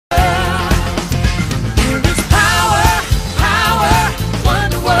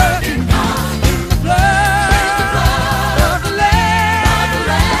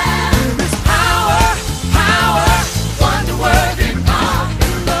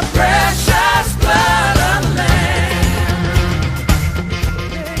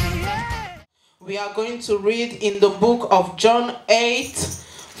are going to read in the book of John 8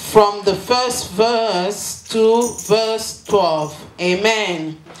 from the first verse to verse 12.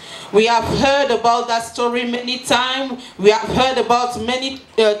 Amen. We have heard about that story many times. We have heard about many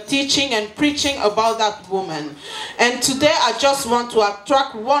teaching and preaching about that woman. And today I just want to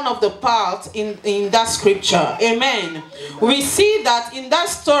attract one of the parts in that scripture. Amen. We see that in that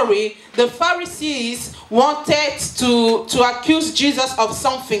story, the Pharisees wanted to accuse Jesus of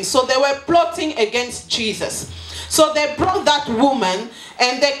something. So they were plotting against Jesus. So they brought that woman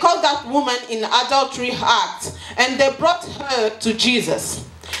and they caught that woman in adultery act. And they brought her to Jesus.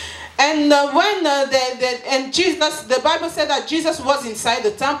 And when Jesus, the Bible said that Jesus was inside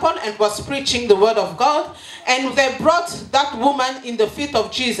the temple and was preaching the word of God. And they brought that woman in the feet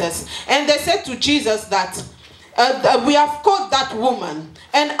of Jesus. And they said to Jesus that we have caught that woman.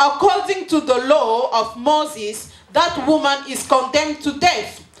 And according to the law of Moses, that woman is condemned to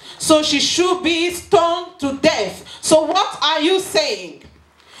death. So she should be stoned to death. So what are you saying?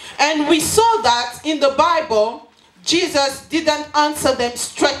 And we saw that in the Bible, Jesus didn't answer them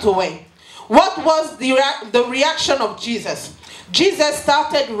straight away. What was the reaction of Jesus? Jesus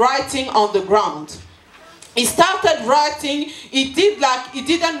started writing on the ground. He started writing. He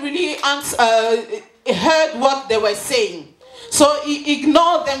didn't really heard what they were saying. So he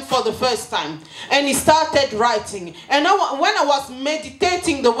ignored them for the first time. And he started writing. And when I was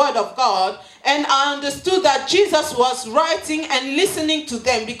meditating the word of God, and I understood that Jesus was writing and listening to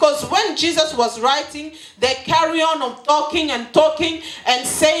them. Because when Jesus was writing, they carry on talking and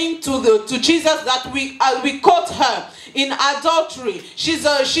saying to Jesus that we caught her in adultery. She's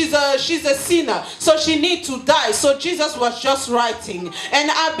a sinner, so she needs to die. So Jesus was just writing.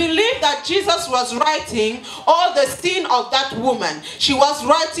 And I believe that Jesus was writing all the sin of that woman. She was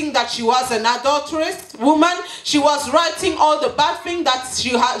writing that she was an adulterous woman. She was writing all the bad things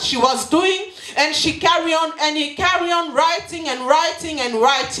that she was doing. And he carried on writing and writing and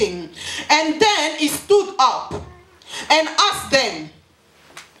writing. And then he stood up and asked them,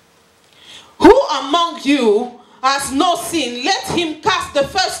 "Who among you has no sin? Let him cast the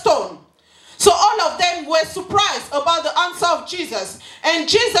first stone." So all of them were surprised about the answer of Jesus. And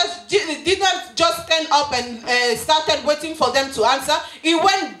Jesus didn't just stand up and started waiting for them to answer. He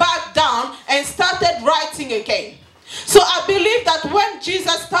went back down and started writing again. So I believe that when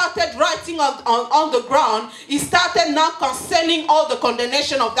Jesus started writing on the ground, he started now cancelling all the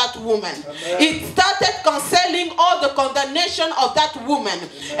condemnation of that woman. Amen. He started cancelling all the condemnation of that woman.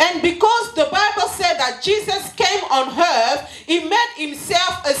 Amen. And because the Bible said that Jesus came on earth, he made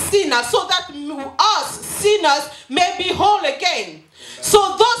himself a sinner so that us sinners may be whole again.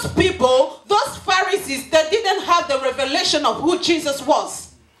 So those people, those Pharisees, they didn't have the revelation of who Jesus was.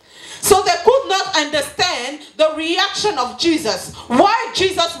 So they could not understand the reaction of Jesus. Why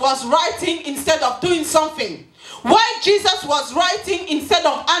Jesus was writing instead of doing something. Why Jesus was writing instead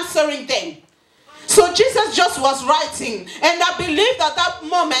of answering them. So Jesus just was writing. And I believe that that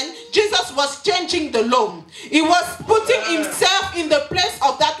moment, Jesus was changing the law. He was putting himself in the place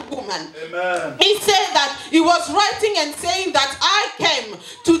of that woman. Amen. He said that he was writing and saying that I came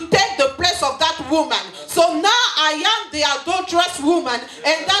to take the place of that woman. So now I am the adulterous woman,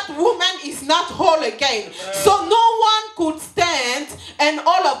 and that woman is not whole again. Amen. So no one could stand, and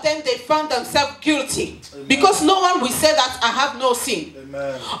all of them, they found themselves guilty. Amen. Because no one will say that I have no sin.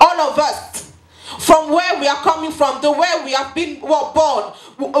 Amen. All of us, from where we are coming from, the way we have been born,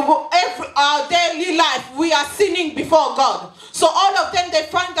 our daily life, we are sinning before God. So all of them, they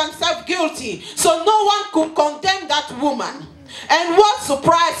find themselves guilty. So no one could condemn that woman. And what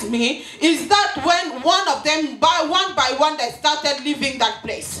surprised me is that when one of them, by one, they started leaving that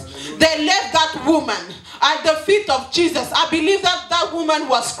place. They left that woman at the feet of Jesus. I believe that that woman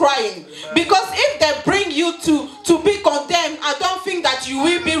was crying. Because if they bring you to be condemned, I don't think that you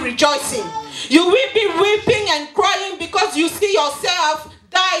will be rejoicing. You will be weeping and crying because you see yourself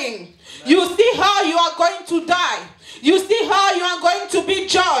dying. You see how you are going to die. You see how you are going to be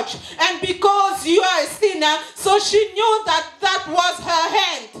judged. And because you are a sinner, so she knew that that was her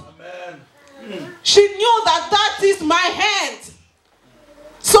hand. Amen. She knew that that is my hand.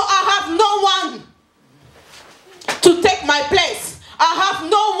 So I have no one to take my place. I have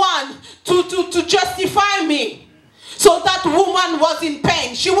no one to justify me. So that woman was in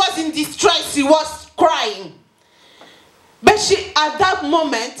pain. She was in distress. She was crying. But at that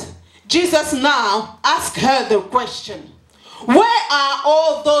moment, Jesus now asked her the question, "Where are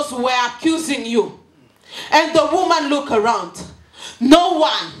all those who were accusing you?" And the woman looked around. "No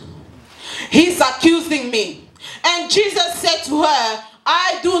one. He's accusing me." And Jesus said to her,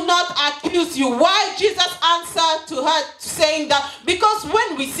 "I I do not accuse you. Why Jesus answered to her saying that? Because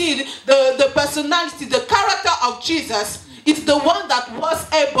when we see the personality, the character of Jesus, it's the one that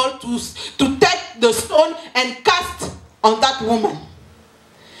was able to take the stone and cast on that woman.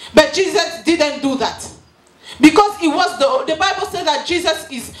 But Jesus didn't do that. Because it was the Bible said that Jesus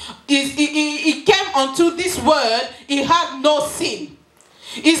he came unto this world, he had no sin.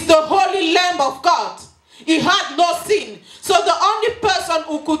 He's the holy Lamb of God. He had no sin. So the only person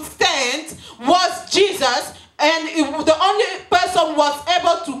who could stand was Jesus, and the only person who was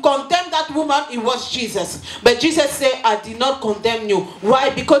able to condemn that woman, it was Jesus. But Jesus said, I did not condemn you.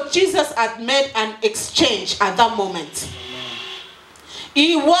 Why? Because Jesus had made an exchange at that moment.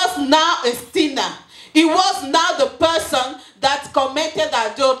 He was now a sinner. He was now the person that committed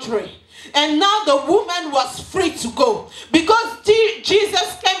adultery. And now the woman was free to go. Because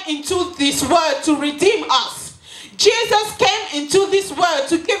Jesus came into this world to redeem us. Jesus came into this world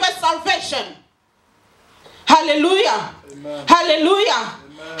to give us salvation. Hallelujah. Amen. Hallelujah.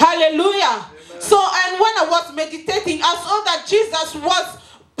 Amen. Hallelujah. Amen. So, and when I was meditating, I saw that Jesus was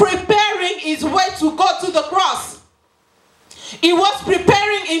preparing his way to go to the cross. He was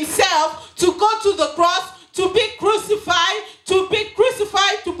preparing himself to go to the cross, to be crucified, to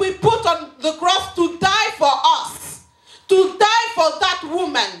be put on the cross, to die for us, to die for that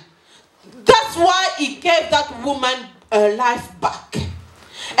woman. That's why he gave that woman her life back.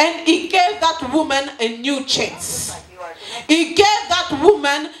 And he gave that woman a new chance. He gave that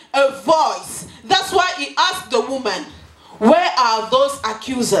woman a voice. That's why he asked the woman, where are those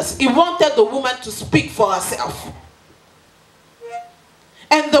accusers? He wanted the woman to speak for herself.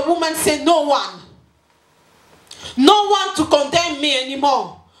 And the woman said, no one. No one to condemn me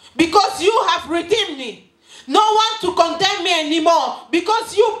anymore. Because you have redeemed me. No one to condemn me anymore.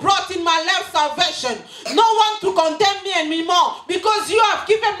 Because you brought in my life salvation. No one to condemn me anymore. Because you have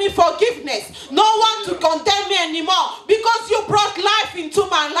given me forgiveness. No one to condemn me anymore. Because you brought life into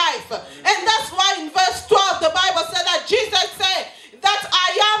my life. And that's why in verse 12 the Bible said that Jesus said that I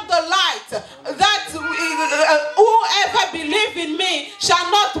am the light. That whoever believes in me shall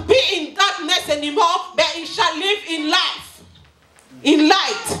not be in darkness anymore, but he shall live in life. In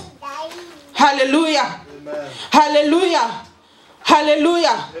light. Hallelujah. Amen. Hallelujah.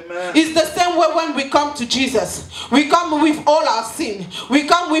 Hallelujah. Amen. It's the same way when we come to Jesus. We come with all our sin. We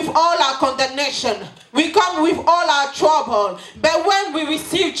come with all our condemnation. We come with all our trouble. But when we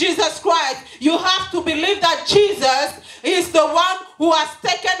receive Jesus Christ, you have to believe that Jesus is the one who has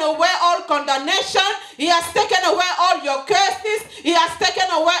taken away all condemnation. He has taken away all your curses. He has taken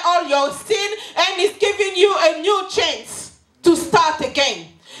away all your sin. And he's giving you a new chance to start again.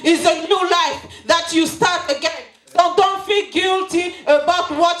 It's a new life that you start again. So don't feel guilty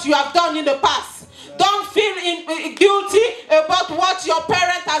about what you have done in the past. Don't feel guilty about what your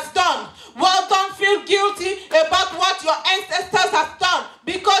parent has done. Well, don't feel guilty about what your ancestors have done,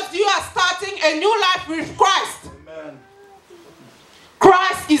 because you are starting a new life with Christ. Amen.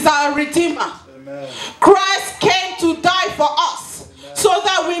 Christ is our Redeemer. Amen. Christ came to die for us. Amen. So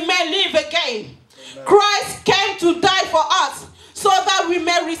that we may live again. Amen. Christ came to die for us so that we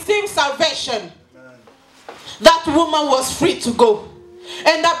may receive salvation. Amen. That woman was free to go.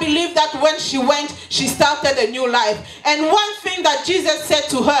 And I believe that when she went, she started a new life. And one thing that Jesus said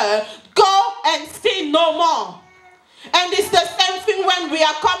to her, go and sin no more. And it's the same thing when we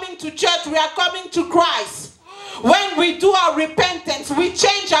are coming to church, we are coming to Christ. When we do our repentance, we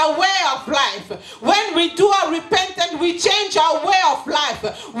change our way of life. When we do our repentance, we change our way of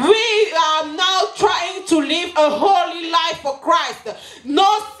life. We are now trying to live a holy life for Christ.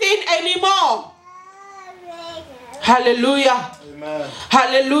 No sin anymore. Hallelujah. Amen.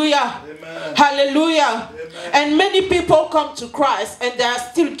 Hallelujah. Amen. Hallelujah. Amen. And many people come to Christ and they are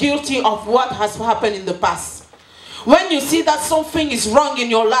still guilty of what has happened in the past. When you see that something is wrong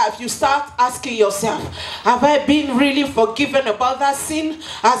in your life, you start asking yourself, have I been really forgiven about that sin?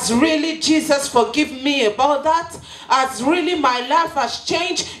 Has really Jesus forgiven me about that? Has really my life has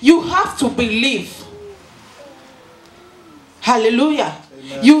changed? You have to believe. Hallelujah.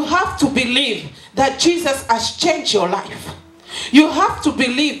 Amen. You have to believe that Jesus has changed your life. You have to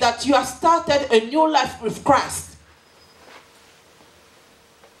believe that you have started a new life with Christ.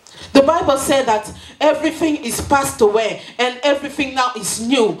 The Bible said that everything is passed away and everything now is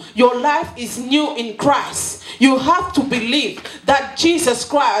new. Your life is new in Christ. You have to believe that Jesus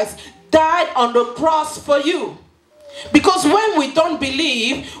Christ died on the cross for you. Because when we don't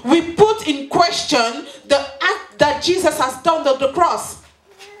believe, we put in question the act that Jesus has done on the cross.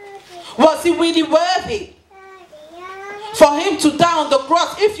 Was he really worthy for him to die on the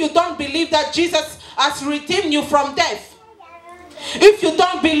cross? If you don't believe that Jesus has redeemed you from death, if you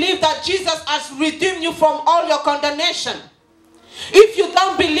don't believe that Jesus has redeemed you from all your condemnation, if you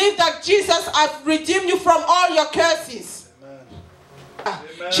don't believe that Jesus has redeemed you from all your curses,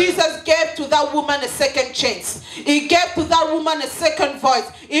 Amen. Jesus gave to that woman a second chance. He gave to that woman a second voice.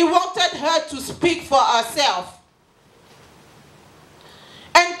 He wanted her to speak for herself.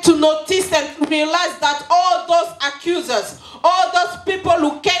 And to notice and to realize that all those accusers, all those people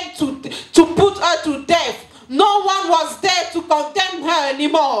who came to put her to death, no one was there to condemn her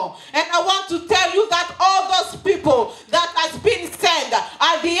anymore. And I want to tell you that all those people that has been sent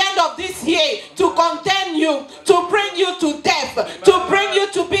at the end of this year to condemn you, to bring you to death, to bring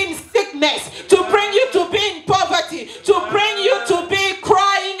you to be in sickness, to bring you to be in poverty, to bring you to be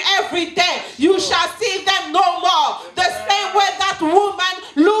crying every day, you shall see them no more. The same way that woman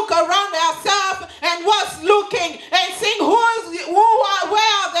looked around herself and was looking and seeing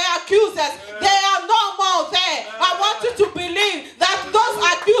where are the accusers. They are no more there. I want you to believe that those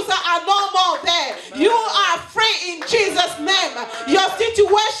accusers are no more there. You are free in Jesus' name. Your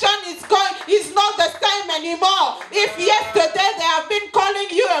situation is not the same anymore. If yesterday they have been calling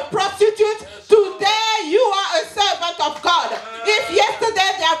you a prostitute, today you are a servant of God. If yesterday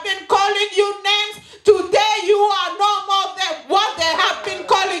they have been calling you names, today you are no more than what they have been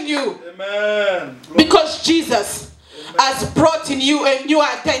calling you. Amen. Because Jesus has brought in you a new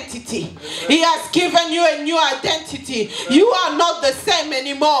identity. He has given you a new identity. You are not the same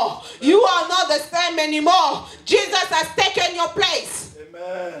anymore. You are not the same anymore. Jesus has taken your place.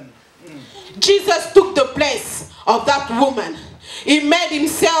 Amen. Jesus took the place of that woman. He made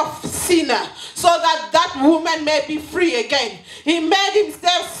himself sinner so that that woman may be free again. He made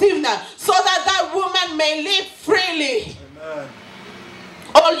himself sinner so that that woman may live freely. Amen.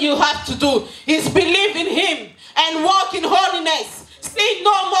 All you have to do is believe in him and walk in holiness. Sin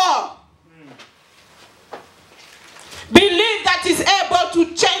no more. Believe that he's able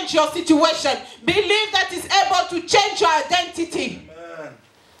to change your situation. Believe that he's able to change your identity. Amen.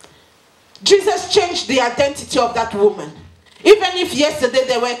 Jesus changed the identity of that woman. Even if yesterday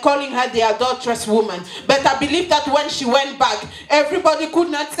they were calling her the adulterous woman. But I believe that when she went back, everybody could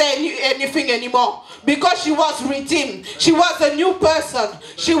not say anything anymore. Because she was redeemed. She was a new person.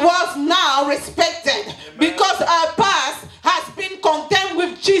 She was now respected. Because her past has been condemned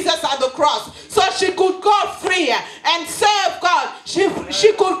with Jesus at the cross. So she could go free and serve God. She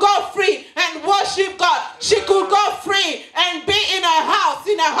could go free and worship God. She could go free and be in her house,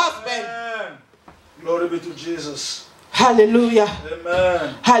 in her husband. Amen. Glory be to Jesus. Hallelujah.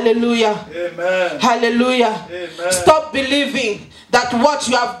 Amen. Hallelujah. Amen. Hallelujah. Amen. Stop believing that what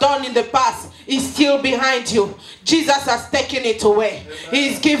you have done in the past is still behind you. Jesus has taken it away. Amen. He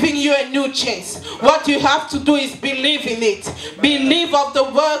is giving you a new chance. Amen. What you have to do is believe in it. Amen. Believe of the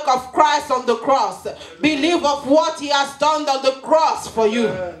work of Christ on the cross. Amen. Believe of what he has done on the cross for you.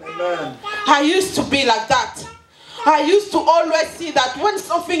 Amen. I used to be like that. I used to always see that when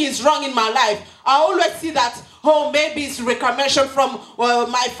something is wrong in my life, I always see that, oh, maybe it's reclamation from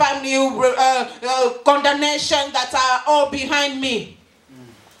my family, condemnation that are all behind me.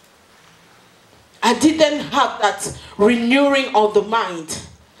 I didn't have that renewing of the mind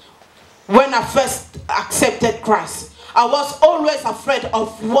when I first accepted Christ. I was always afraid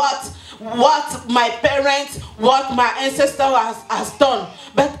of what my parents, what my ancestor has done.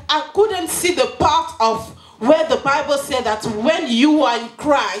 But I couldn't see the part of where the Bible said that when you are in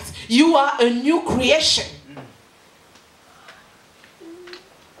Christ, you are a new creation.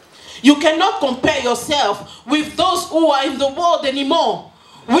 You cannot compare yourself with those who are in the world anymore.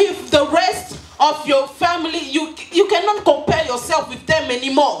 With the rest of your family, you cannot compare yourself with them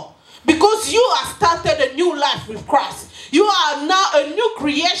anymore. Because you have started a new life with Christ. You are now a new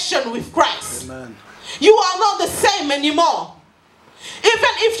creation with Christ. Amen. You are not the same anymore. Even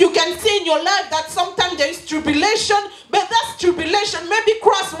if you can see in your life that sometimes there is tribulation, but that tribulation, maybe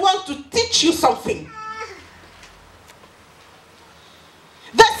Christ wants to teach you something.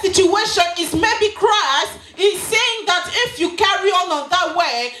 That situation is maybe Christ is saying that if you carry on that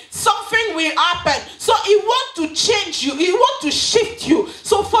way, something will happen. So he wants to change you. He wants to shift you.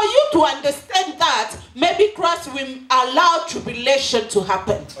 So for you to understand that, maybe Christ will allow tribulation to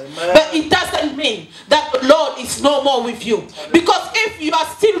happen. Amen. But it doesn't mean that the Lord is no more with you. Because if you are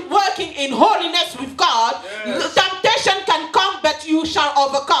still working in holiness with God, yes, temptation can come, but you shall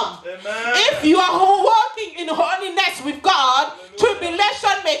overcome. Amen. If you are working in holiness with God,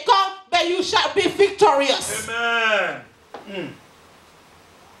 tribulation may come, but you shall be victorious. Amen.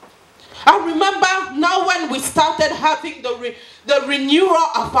 I remember now when we started having the renewal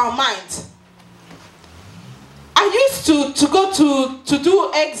of our minds. I used to go to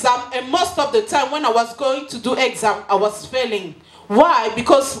do exam, and most of the time when I was going to do exam, I was failing. Why?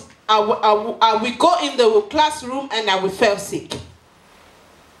 Because I will go in the classroom and I will feel sick.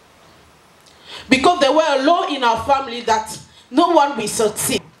 Because there were a law in our family that no one will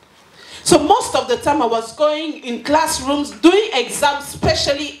succeed. So most of the time I was going in classrooms doing exams,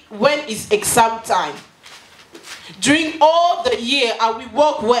 especially when it's exam time. During all the year, I will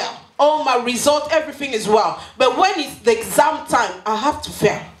work well. All my results, everything is well. But when it's the exam time, I have to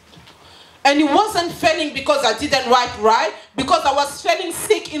fail. And it wasn't failing because I didn't write right, because I was feeling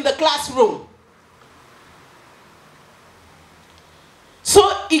sick in the classroom. So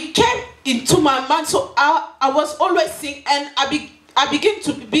it came into my mind, so I was always sick, and I began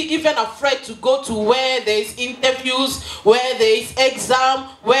to be even afraid to go to where there is interviews, where there is exam,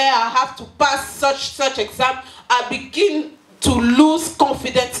 where I have to pass such exam. I begin to lose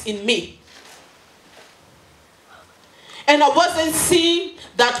confidence in me. And I wasn't seeing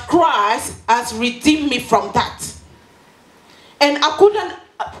that Christ has redeemed me from that. And I couldn't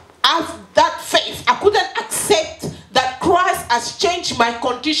have that faith. I couldn't accept that Christ has changed my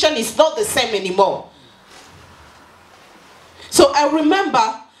condition. It's not the same anymore. So I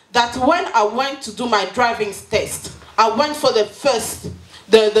remember that when I went to do my driving test, I went for the first,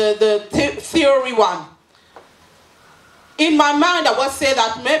 the theory one. In my mind, I was saying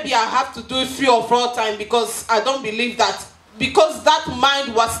that maybe I have to do it 3 or 4 times because I don't believe that. Because that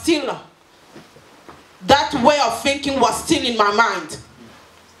mind was still, that way of thinking was still in my mind.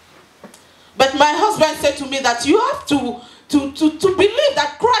 But my husband said to me that you have to believe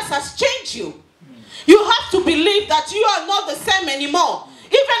that Christ has changed you. You have to believe that you are not the same anymore.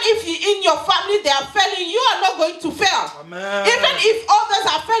 Even if in your family they are failing, you are not going to fail. Amen. Even if others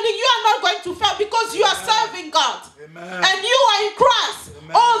are failing, you are not going to fail because you are serving God. Amen. And you are in Christ.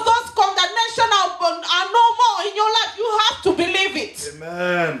 Amen. All those condemnation are no more in your life. You have to believe it.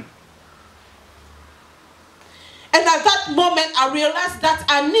 Amen. And at that moment, I realized that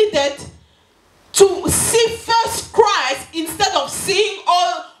I needed to see first Christ instead of seeing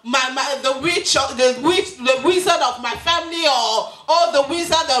all the wizard of my family, or all the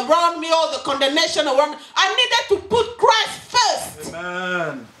wizard around me, or the condemnation around me. I needed to put Christ first.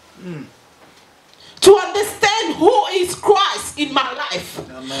 Amen. To understand who is Christ in my life.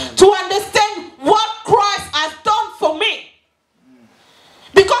 Amen. To understand what Christ has done for me.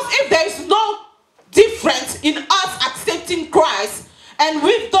 Because if there is no difference in us accepting Christ and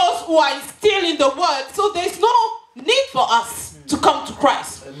with those who are still in the world, so there is no need for us to come to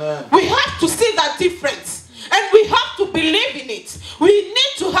Christ. Amen. We have to see that difference, and we have to believe in it. We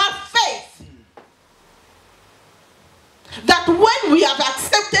need to have faith that when we have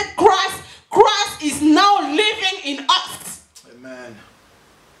accepted Christ, Christ is now living in us. Amen.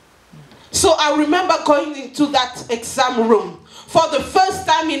 So I remember going into that exam room. For the first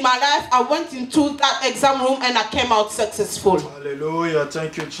time in my life, I went into that exam room and I came out successful. Hallelujah.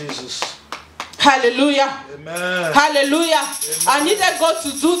 Thank you, Jesus. Hallelujah. Amen. Hallelujah. Amen. I needed God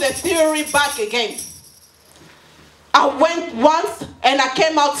to do the theory back again. I went once and I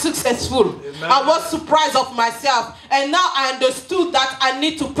came out successful. Amen. I was surprised of myself. And now I understood that I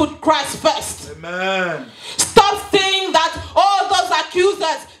need to put Christ first. Amen. Stop saying that all those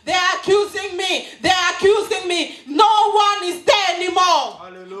accusers, they are accusing me. They are accusing me. No one is there anymore.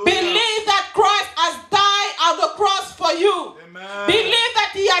 Hallelujah. Believe that Christ has died on the cross for you. Amen. Believe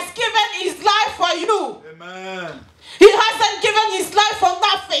that he has given his life for you. Amen. He hasn't given his life for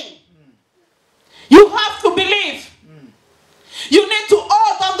nothing. You have to believe. You need to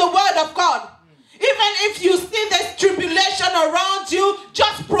hold on the word of God. Even if you see this tribulation around you,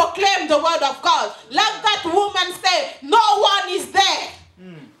 just proclaim the word of God. Like that woman said, no one is there.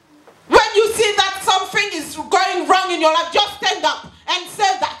 When you see that something is going wrong in your life, just stand up and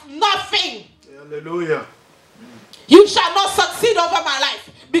say that nothing. Hallelujah. You shall not succeed over my life,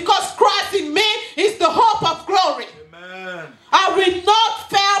 because Christ in me is the hope of glory. Amen. I will not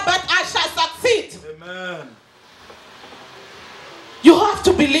fail, but I shall succeed. Amen. You have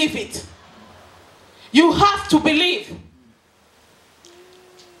to believe it. You have to believe.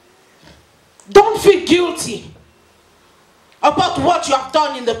 Don't feel guilty about what you have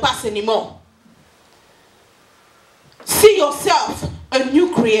done in the past anymore. See yourself a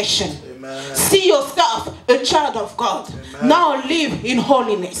new creation. Amen. See yourself a child of God. Amen. Now live in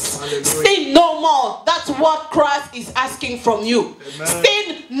holiness. Hallelujah. Sin no more. That's what Christ is asking from you. Amen.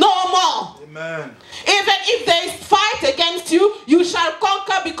 Sin no more. Amen. Even if there is fight against you, you shall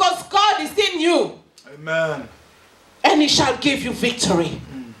conquer, because God is in you. Amen. And he shall give you victory.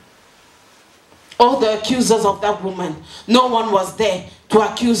 All the accusers of that woman, no one was there to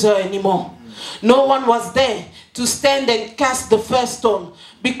accuse her anymore. No one was there to stand and cast the first stone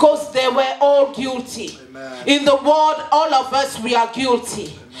because they were all guilty. Amen. In the world, all of us, we are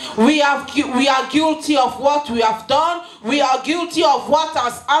guilty. We are guilty of what we have done. We are guilty of what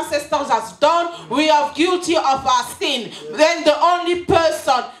our ancestors have done. We are guilty of our sin. Then the only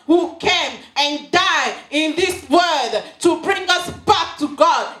person who came and died in this world to bring us back to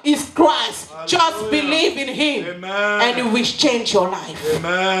God is Christ. Hallelujah. Just believe in Him. Amen. And it will change your life.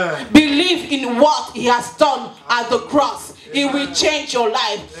 Amen. Believe in what He has done at the cross. It will change your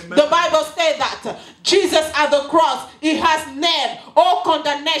life. Amen. The Bible says that Jesus at the cross, He has nailed all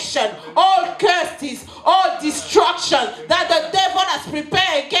condemnation, all curses, all destruction that the devil has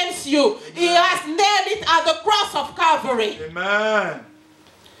prepared against you. He has nailed it at the cross of Calvary. Amen.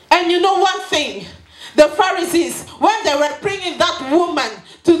 And you know one thing, the Pharisees, when they were bringing that woman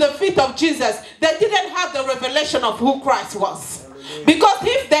to the feet of Jesus, they didn't have the revelation of who Christ was. Because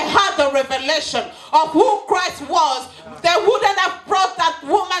if they had the revelation of who Christ was, they wouldn't have brought that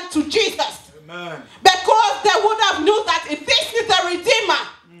woman to Jesus. Amen. Because they would have knew that if this is the Redeemer,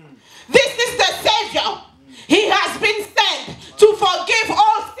 this is the Savior, He has been sent to forgive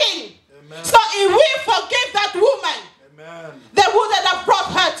all sin. Amen. So if we forgive that woman, Amen. they wouldn't have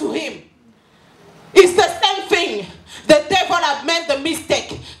brought her to Him. It's the same thing. The devil have made the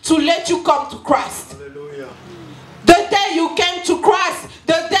mistake to let you come to Christ. Hallelujah. The day you came to Christ,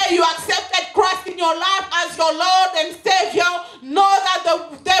 the day you accepted Christ in your life as your Lord and Savior, know that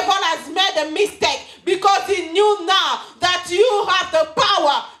the devil has made a mistake because he knew now that you have the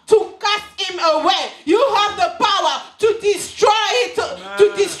power to cast him away. You have the power to destroy it,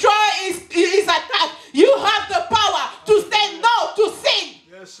 to destroy his attack. You have the power to say no to sin.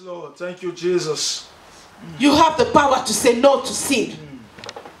 Yes, Lord. Thank you, Jesus. You have the power to say no to sin.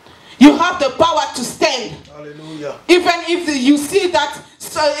 You have the power to stand. Hallelujah. Even if you see that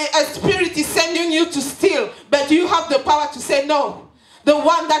a spirit is sending you to steal, but you have the power to say no. The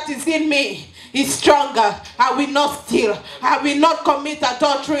one that is in me is stronger. I will not steal. I will not commit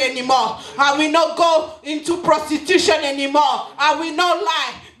adultery anymore. I will not go into prostitution anymore. I will not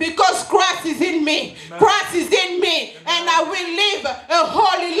lie because Christ is in me. Amen. Christ is in me, and I will live a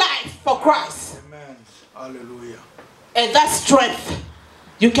holy life for Christ. Amen. Hallelujah. And that strength,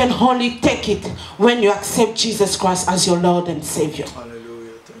 you can only take it when you accept Jesus Christ as your Lord and Savior.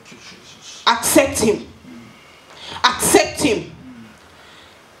 Hallelujah. Thank you, Jesus. Accept Him. Accept Him.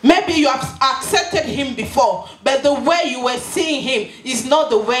 Maybe you have accepted Him before, but the way you were seeing Him is not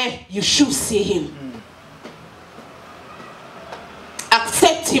the way you should see Him.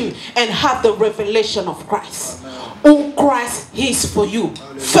 Accept Him and have the revelation of Christ. Amen. Who Christ is for you.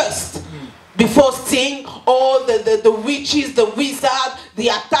 Hallelujah. First. Before seeing all the witches, the wizards, the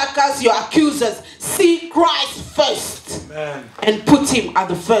attackers, your accusers, see Christ first. Amen. And put Him at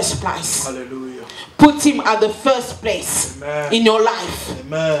the first place. Hallelujah. Put Him at the first place. Amen. In your life.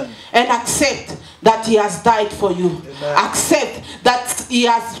 Amen. And accept that He has died for you. Amen. Accept that He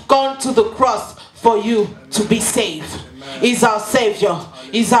has gone to the cross for you. Amen. To be saved. Amen. He's our Savior.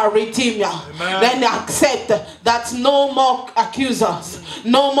 He's our Redeemer. Amen. Then accept that no more accusers,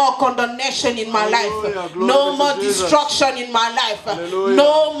 no more condemnation in my Hallelujah. life, Glory no to more Jesus. destruction in my life, Hallelujah.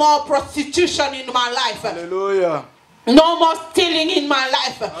 no more prostitution in my life. Hallelujah. No more stealing in my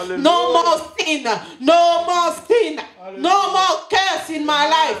life. Hallelujah. No more sin. No more sin. Hallelujah. No more curse in my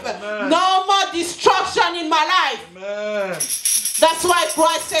life. Amen. No more destruction in my life. Amen. That's why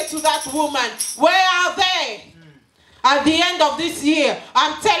Christ said to that woman, where are they? At the end of this year,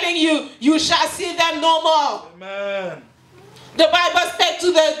 I'm telling you, you shall see them no more. Amen. The Bible said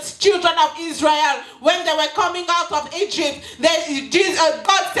to the children of Israel when they were coming out of Egypt,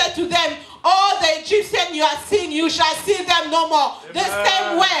 God said to them, all the Egyptians you are seeing, you shall see them no more. Amen. The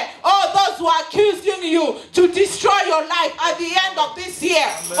same way, all those who are accusing you to destroy your life at the end of this year,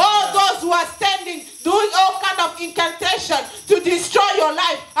 Amen. all those who are standing, doing all kind of incantation to destroy your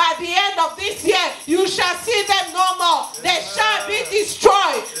life at the end of this year, you shall see them no more. Amen. They shall be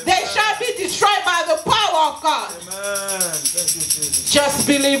destroyed. Amen. They shall be destroyed by the power of God. Amen. Thank you, Jesus. Just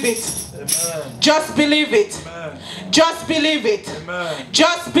believe it. Amen. Just believe it. Amen. Just believe it. Amen.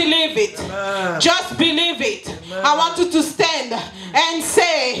 Just believe it. Amen. Just believe it. Amen. I want you to stand and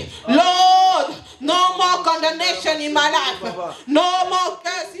say, Lord, no more condemnation in my life. No more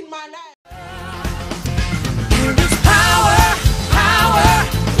curse in my life.